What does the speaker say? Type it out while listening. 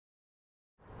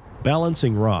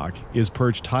Balancing Rock is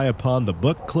perched high upon the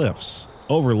Book Cliffs,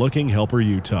 overlooking Helper,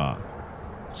 Utah.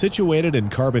 Situated in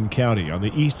Carbon County on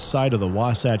the east side of the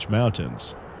Wasatch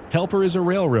Mountains, Helper is a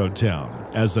railroad town,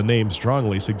 as the name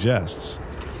strongly suggests.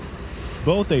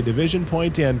 Both a division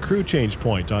point and crew change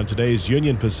point on today's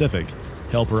Union Pacific,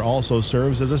 Helper also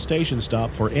serves as a station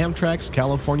stop for Amtrak's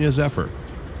California Zephyr.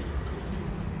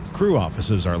 Crew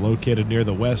offices are located near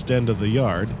the west end of the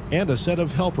yard, and a set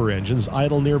of Helper engines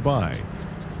idle nearby.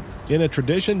 In a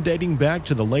tradition dating back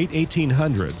to the late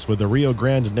 1800s with the Rio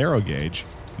Grande narrow gauge,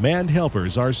 manned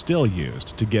helpers are still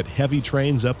used to get heavy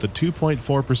trains up the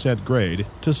 2.4% grade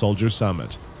to Soldier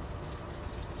Summit.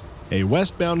 A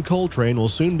westbound coal train will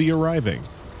soon be arriving,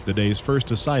 the day's first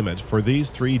assignment for these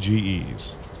 3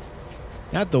 GEs.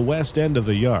 At the west end of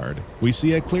the yard, we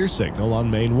see a clear signal on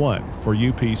Main 1 for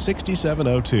UP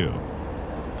 6702.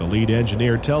 The lead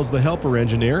engineer tells the helper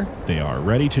engineer they are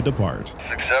ready to depart.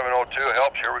 6702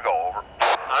 helps, here we go, over.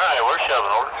 All right, we're 7,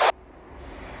 over.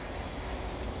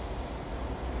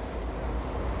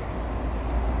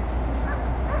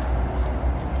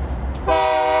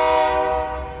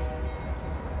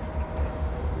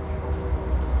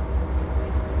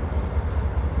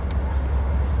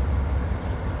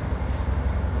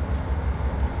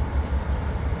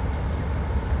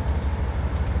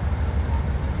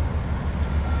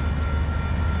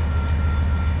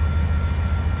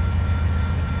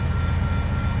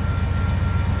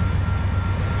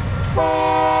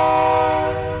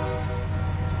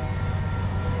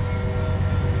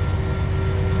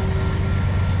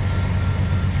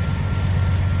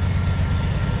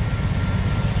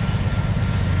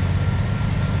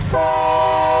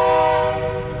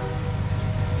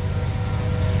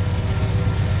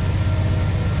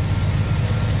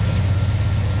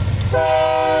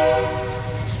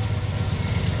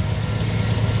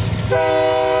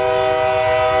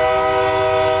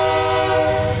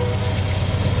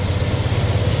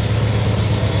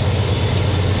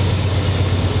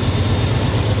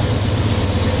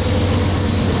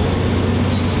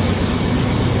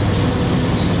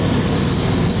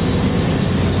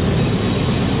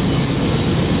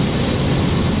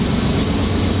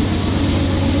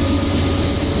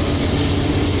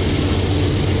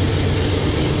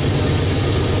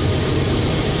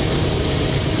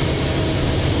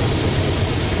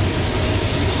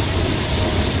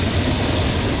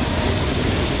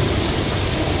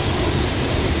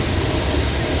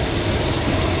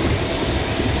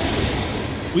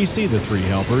 We see the 3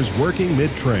 helpers working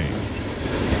mid-train.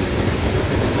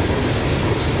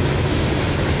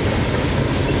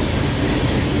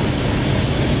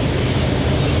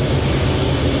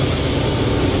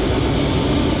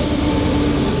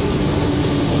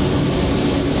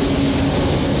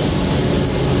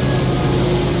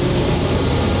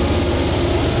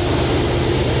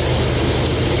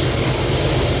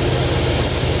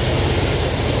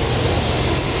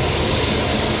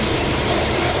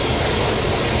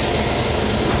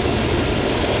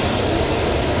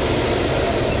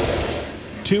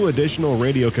 Two additional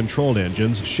radio-controlled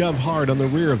engines shove hard on the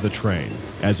rear of the train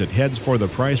as it heads for the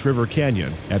Price River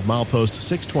Canyon at milepost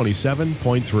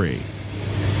 627.3.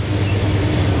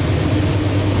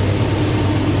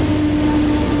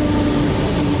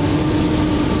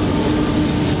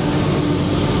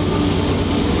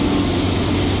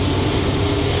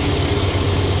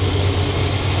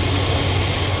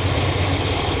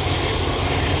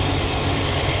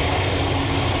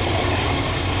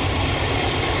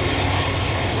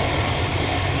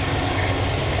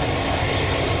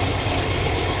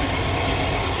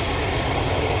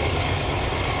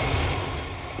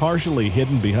 Partially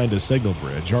hidden behind a signal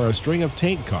bridge are a string of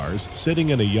tank cars sitting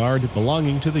in a yard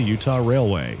belonging to the Utah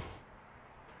Railway.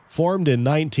 Formed in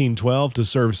 1912 to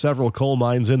serve several coal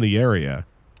mines in the area,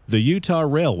 the Utah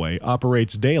Railway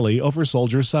operates daily over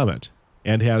Soldier Summit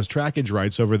and has trackage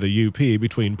rights over the UP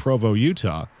between Provo,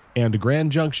 Utah and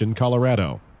Grand Junction,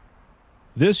 Colorado.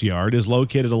 This yard is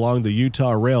located along the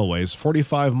Utah Railway's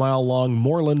 45-mile-long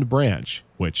Moreland branch,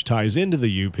 which ties into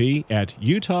the UP at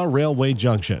Utah Railway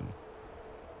Junction.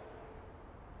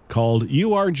 Called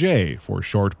URJ for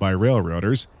short by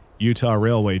railroaders, Utah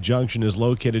Railway Junction is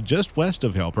located just west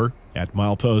of Helper at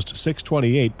milepost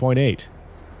 628.8.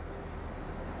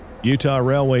 Utah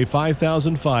Railway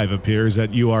 5005 appears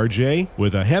at URJ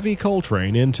with a heavy coal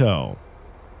train in tow.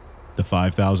 The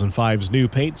 5005's new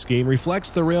paint scheme reflects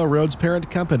the railroad's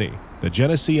parent company, the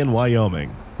Genesee & Wyoming,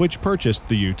 which purchased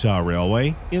the Utah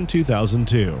Railway in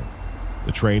 2002.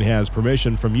 The train has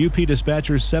permission from UP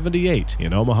Dispatcher 78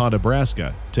 in Omaha,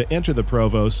 Nebraska to enter the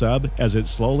Provo sub as it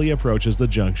slowly approaches the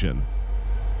junction.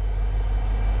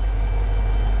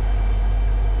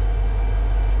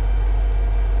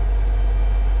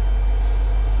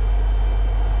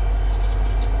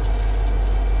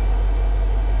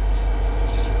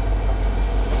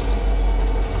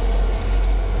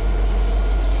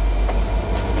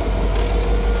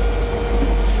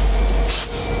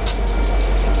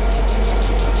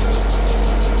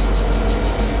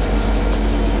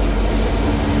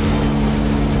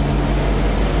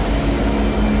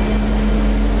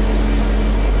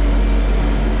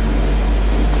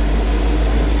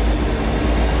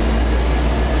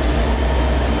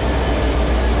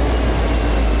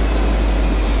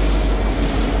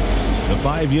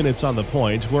 5 units on the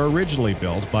point were originally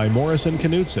built by Morrison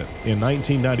Knudsen in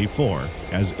 1994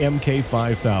 as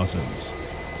MK5000s.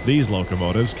 These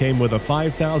locomotives came with a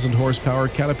 5,000 horsepower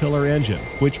Caterpillar engine,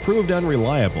 which proved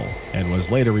unreliable and was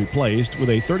later replaced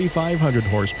with a 3,500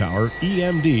 horsepower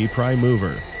EMD prime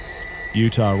mover.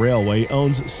 Utah Railway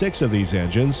owns 6 of these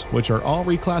engines, which are all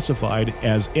reclassified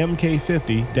as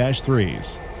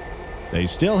MK50-3s. They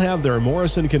still have their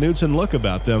Morrison Knudsen look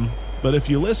about them, but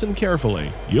if you listen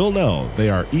carefully, you'll know they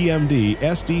are EMD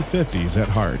SD50s at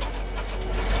heart.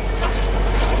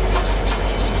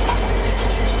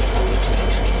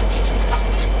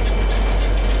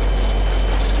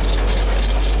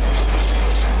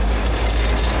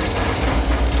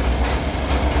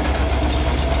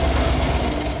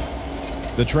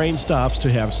 The train stops to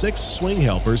have 6 swing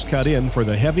helpers cut in for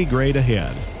the heavy grade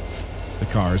ahead. The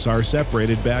cars are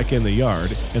separated back in the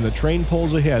yard, and the train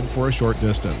pulls ahead for a short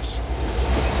distance.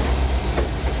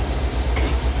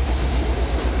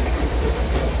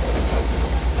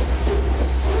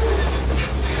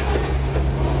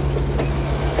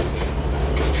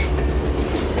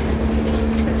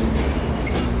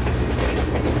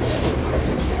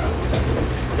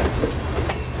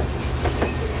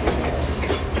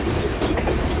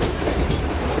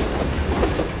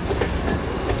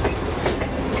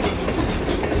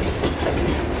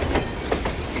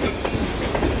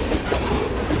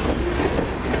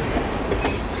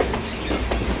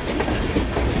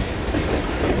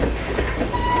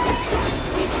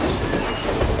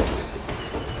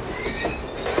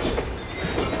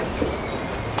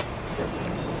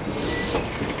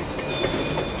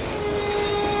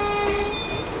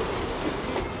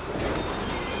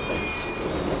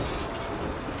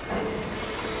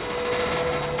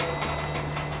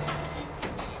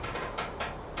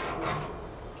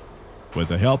 With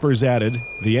the helpers added,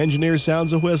 the engineer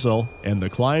sounds a whistle and the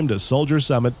climb to Soldier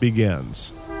Summit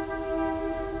begins.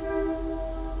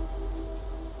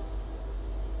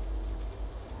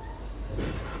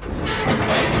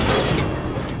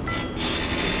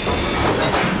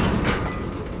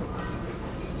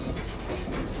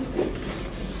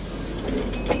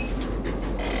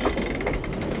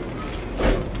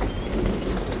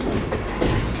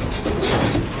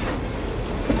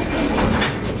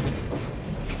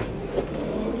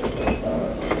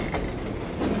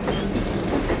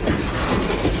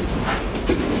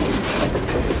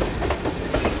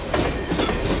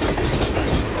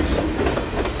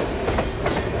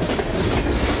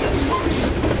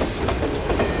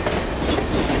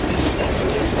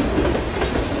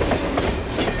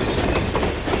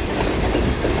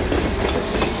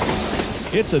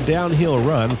 It's a downhill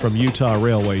run from Utah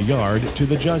Railway Yard to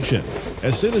the junction.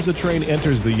 As soon as the train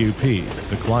enters the UP,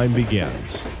 the climb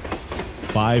begins.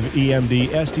 5 EMD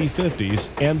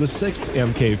SD50s and the 6th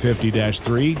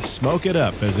MK50-3 smoke it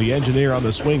up as the engineer on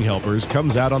the swing helpers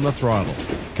comes out on the throttle,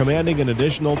 commanding an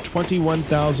additional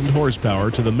 21,000 horsepower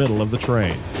to the middle of the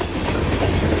train.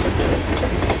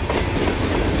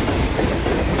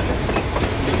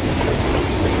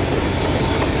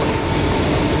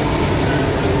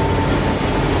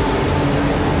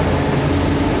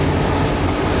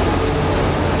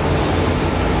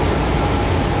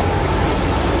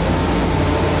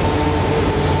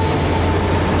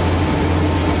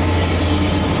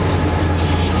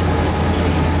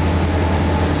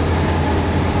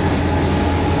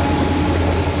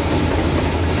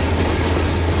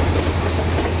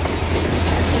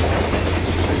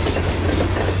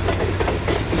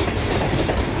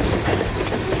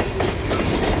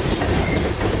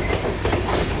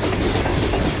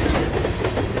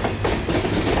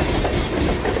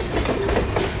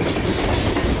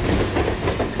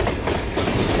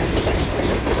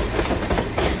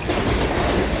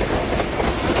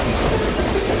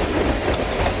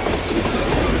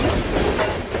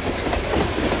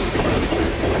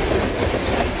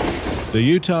 The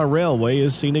Utah Railway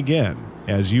is seen again,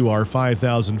 as UR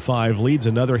 5005 leads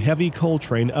another heavy coal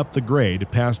train up the grade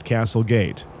past Castle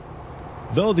Gate.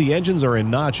 Though the engines are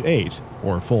in Notch 8,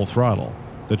 or full throttle,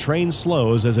 the train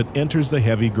slows as it enters the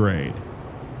heavy grade.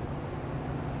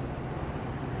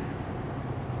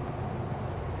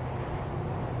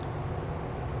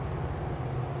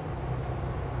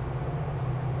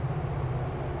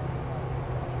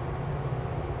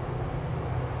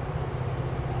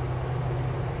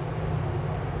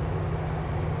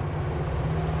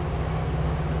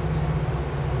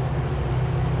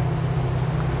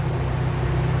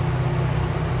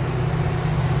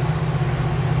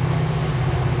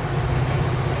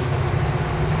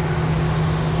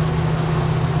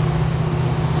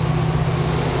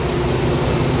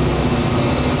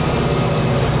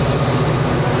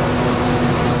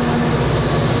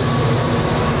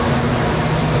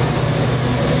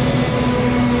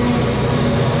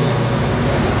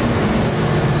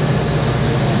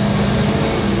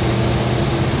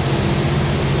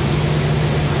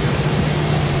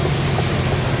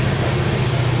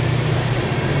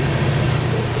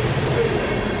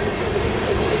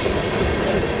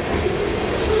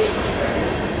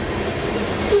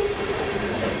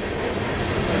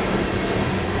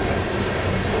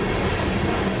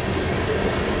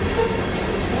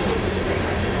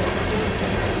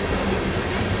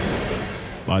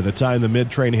 By the time the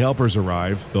mid-train helpers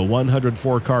arrive, the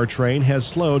 104-car train has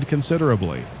slowed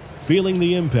considerably, feeling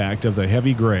the impact of the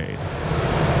heavy grade.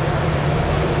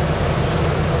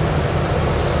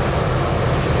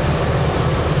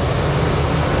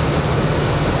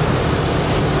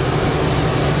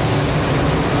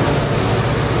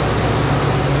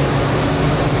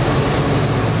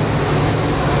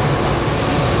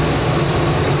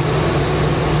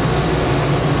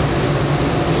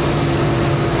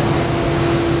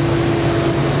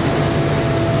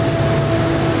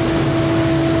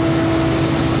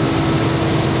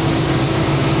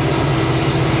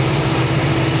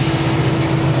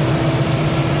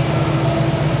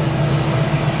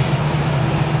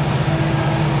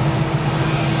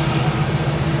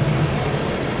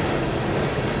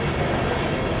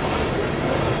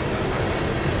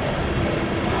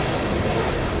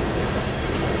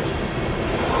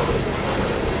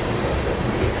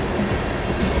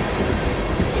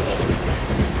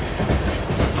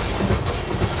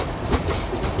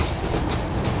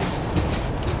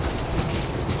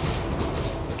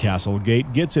 Castle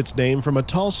Gate gets its name from a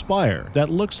tall spire that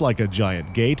looks like a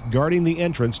giant gate guarding the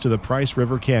entrance to the Price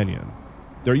River Canyon.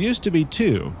 There used to be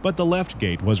two, but the left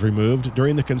gate was removed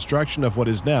during the construction of what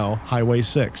is now Highway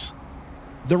 6.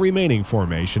 The remaining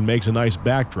formation makes a nice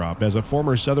backdrop as a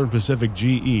former Southern Pacific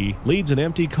GE leads an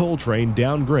empty coal train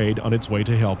downgrade on its way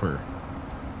to Helper.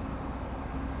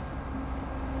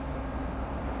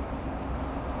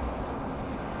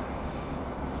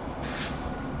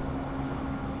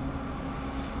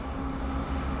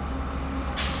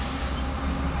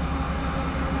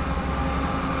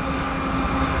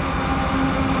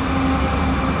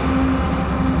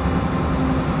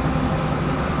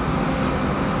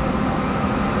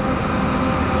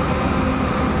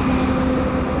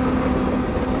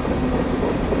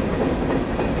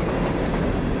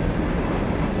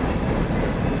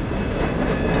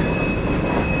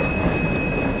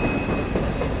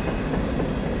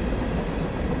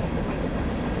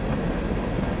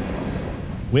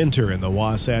 Winter in the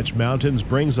Wasatch Mountains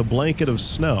brings a blanket of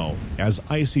snow as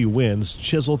icy winds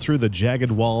chisel through the jagged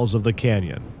walls of the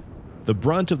canyon. The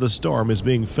brunt of the storm is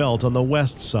being felt on the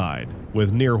west side,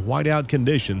 with near whiteout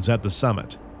conditions at the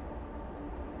summit.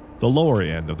 The lower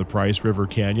end of the Price River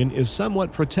Canyon is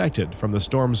somewhat protected from the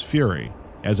storm's fury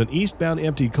as an eastbound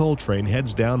empty coal train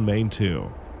heads down Main 2.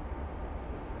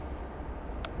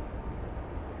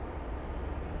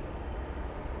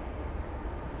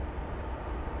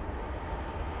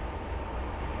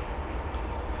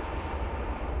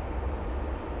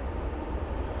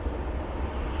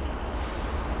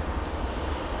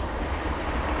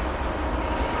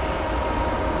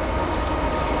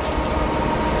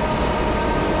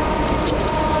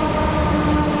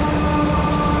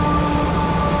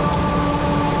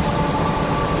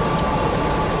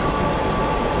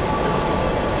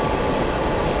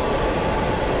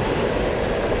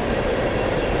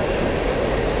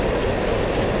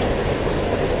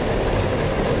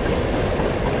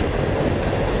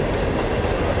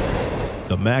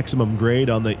 The maximum grade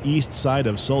on the east side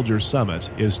of Soldier Summit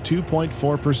is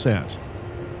 2.4%.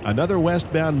 Another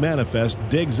westbound manifest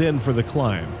digs in for the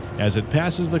climb as it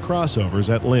passes the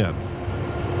crossovers at Lynn.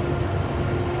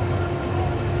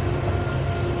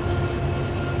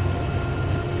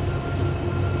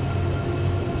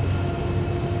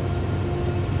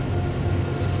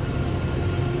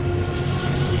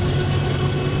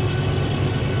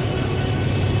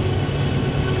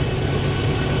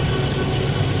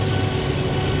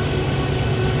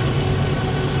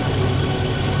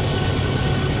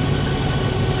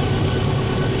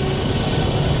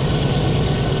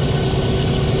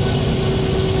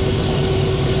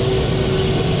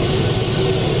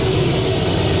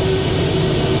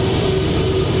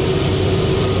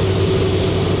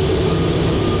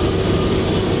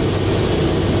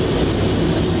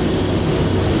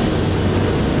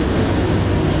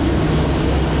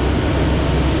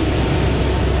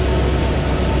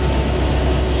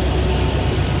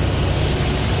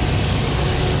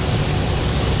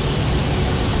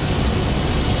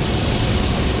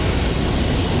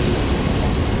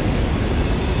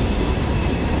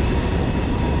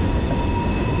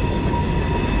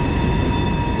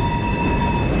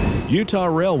 Utah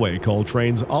Railway coal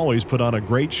trains always put on a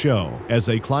great show as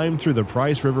they climb through the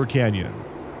Price River Canyon.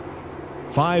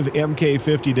 5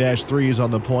 MK50-3s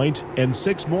on the point and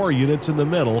 6 more units in the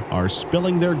middle are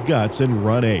spilling their guts in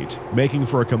Run 8, making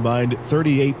for a combined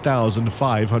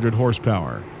 38,500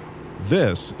 horsepower.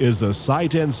 This is the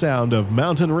sight and sound of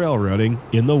mountain railroading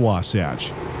in the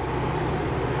Wasatch.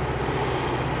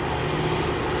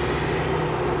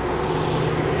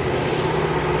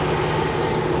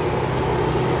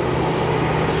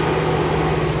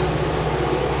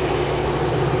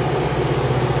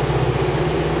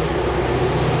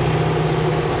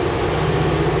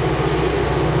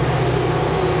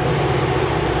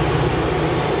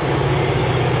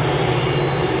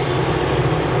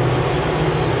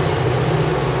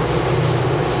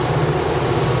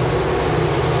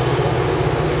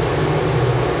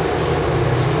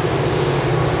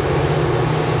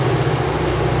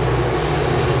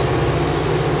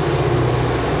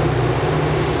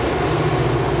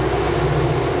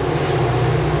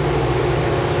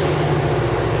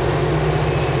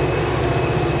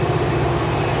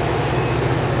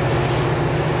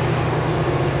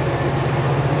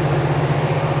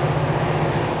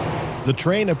 The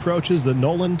train approaches the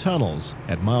Nolan Tunnels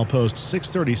at milepost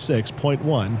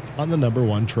 636.1 on the number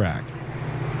 1 track.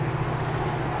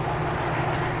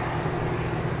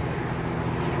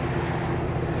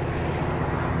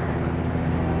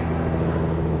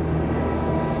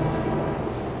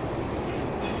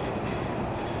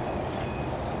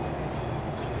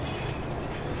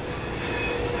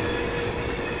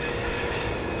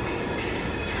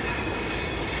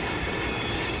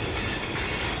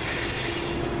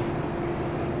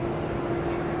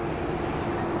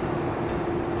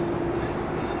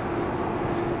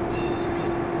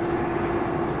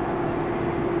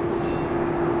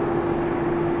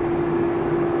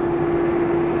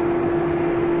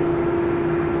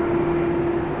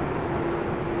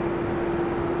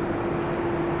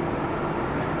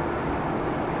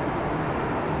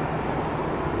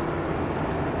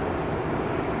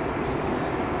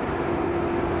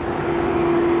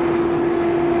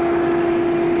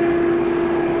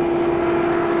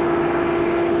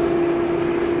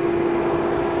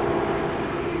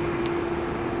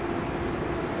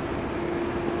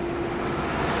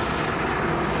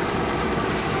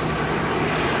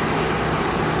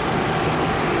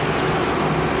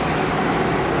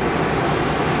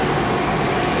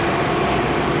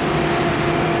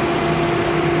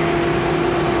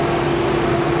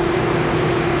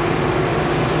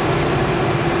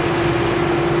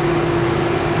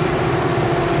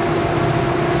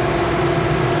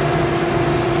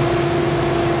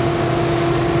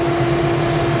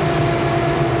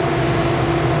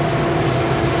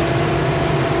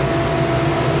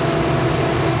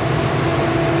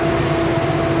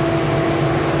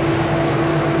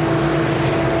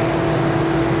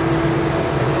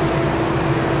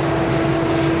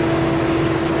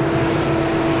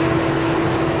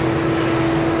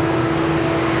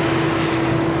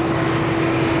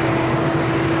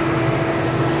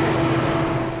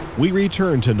 We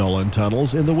return to Nolan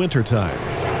Tunnels in the wintertime.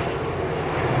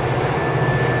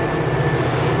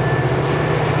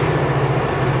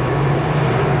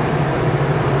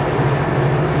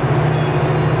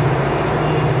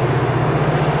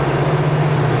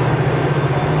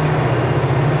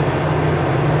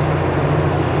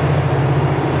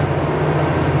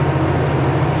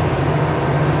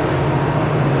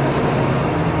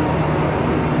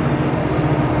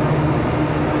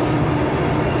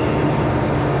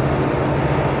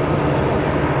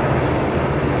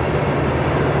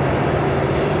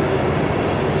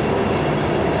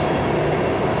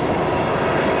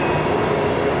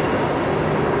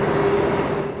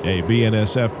 A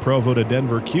BNSF Provo to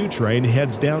Denver Q train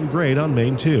heads down grade on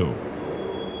Main 2.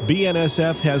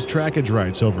 BNSF has trackage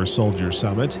rights over Soldier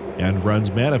Summit and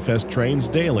runs manifest trains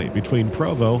daily between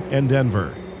Provo and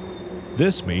Denver.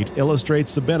 This meet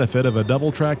illustrates the benefit of a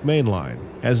double-track mainline,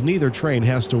 as neither train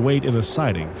has to wait in a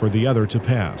siding for the other to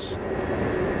pass.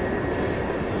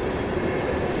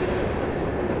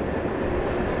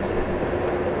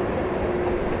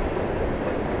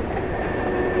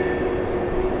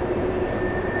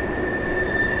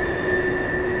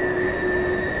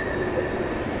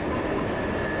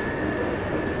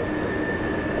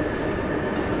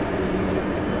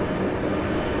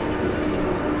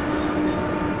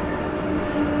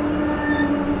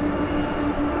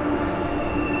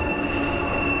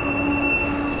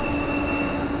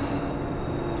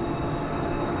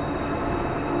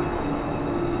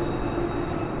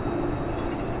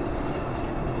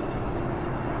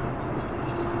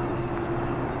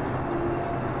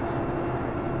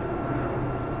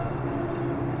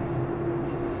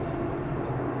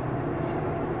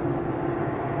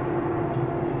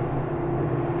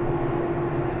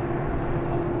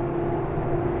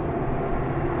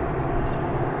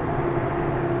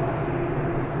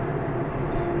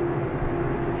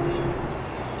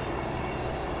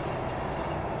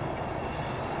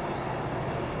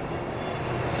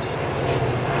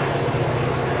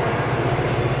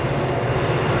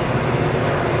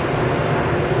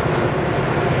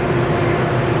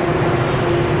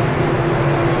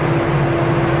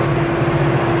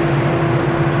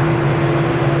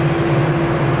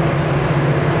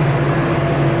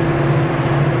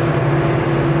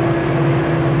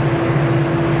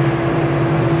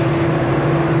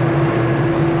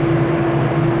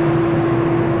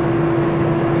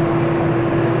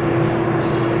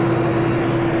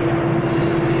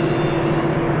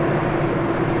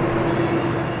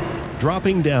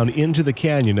 Dropping down into the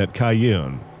canyon at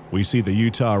Cayune, we see the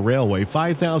Utah Railway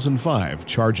 5005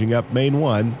 charging up Main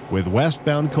 1 with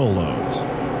westbound coal loads.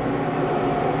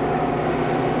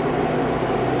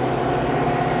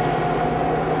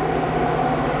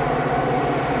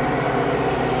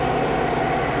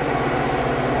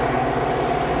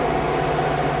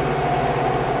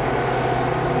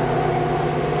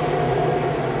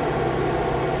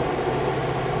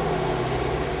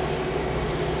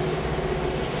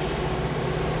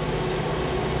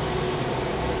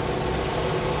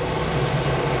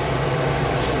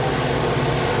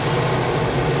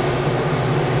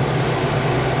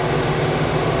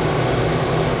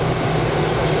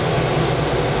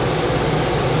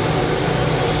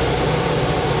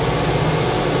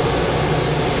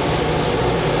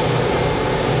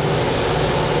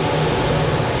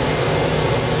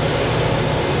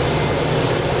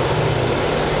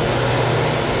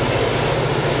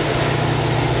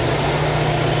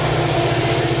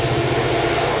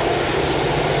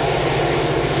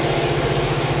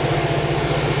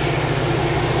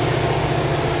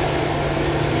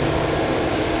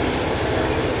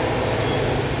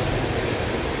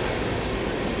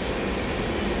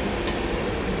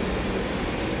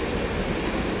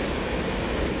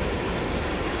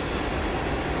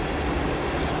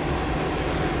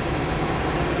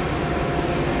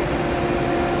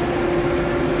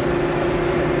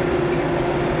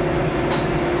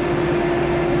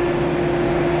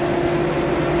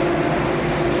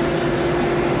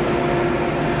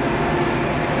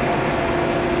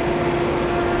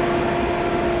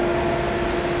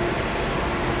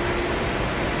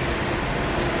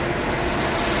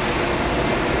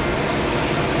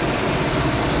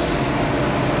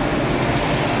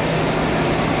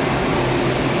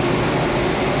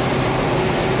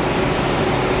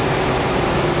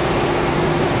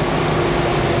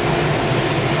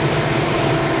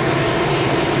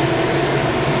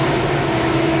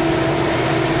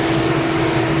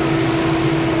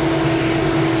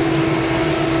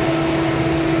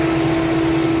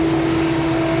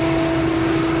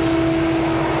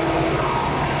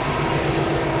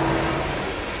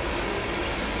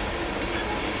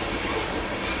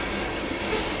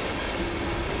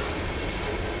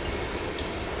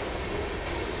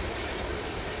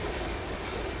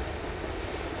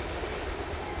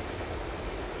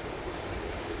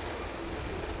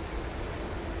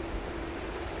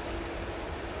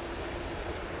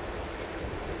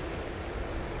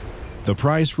 The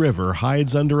Price River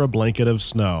hides under a blanket of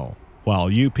snow, while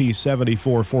UP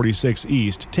 7446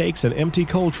 East takes an empty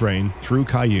coal train through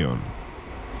Cayenne.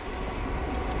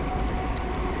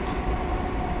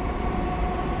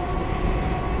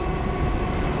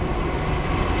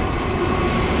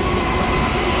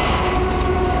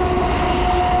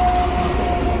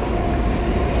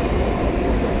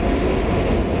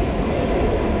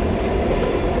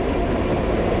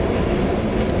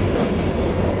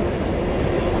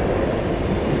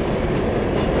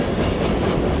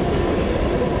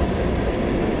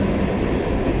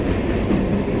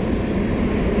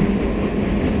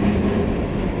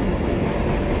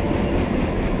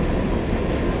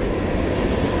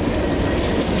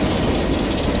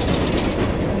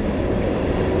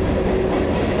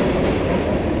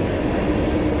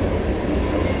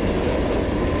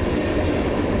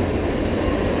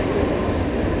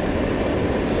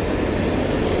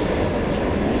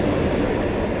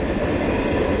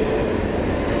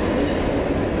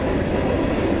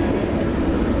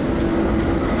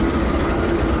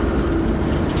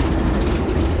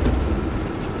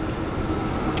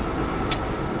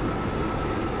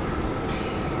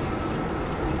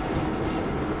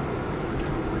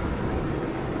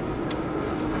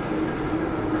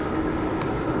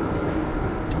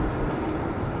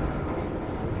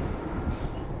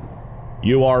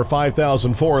 UR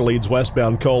 5004 leads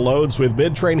westbound coal loads with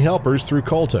mid-train helpers through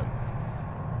Colton.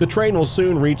 The train will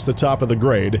soon reach the top of the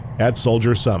grade at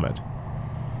Soldier Summit.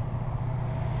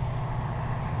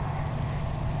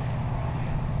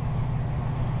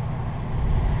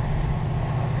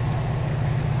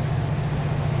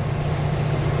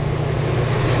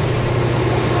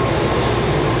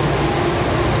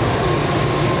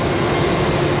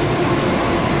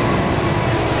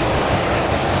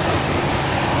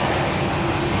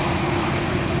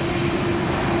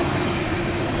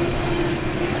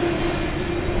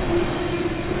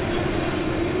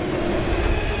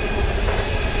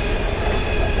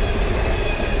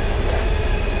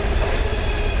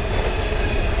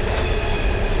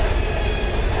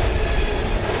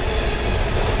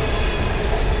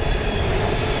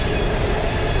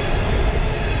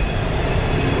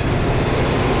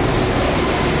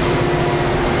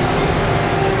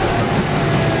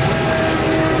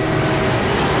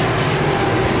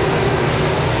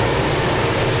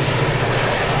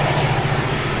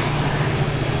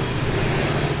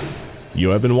 You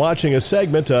have been watching a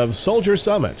segment of Soldier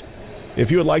Summit.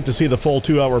 If you would like to see the full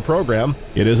 2-hour program,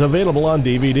 it is available on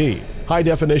DVD,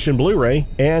 high-definition Blu-ray,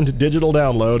 and digital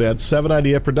download at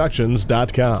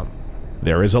 7ideaproductions.com.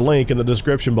 There is a link in the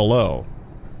description below.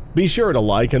 Be sure to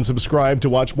like and subscribe to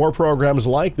watch more programs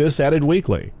like this added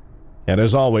weekly. And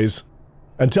as always,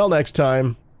 until next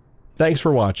time, thanks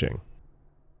for watching.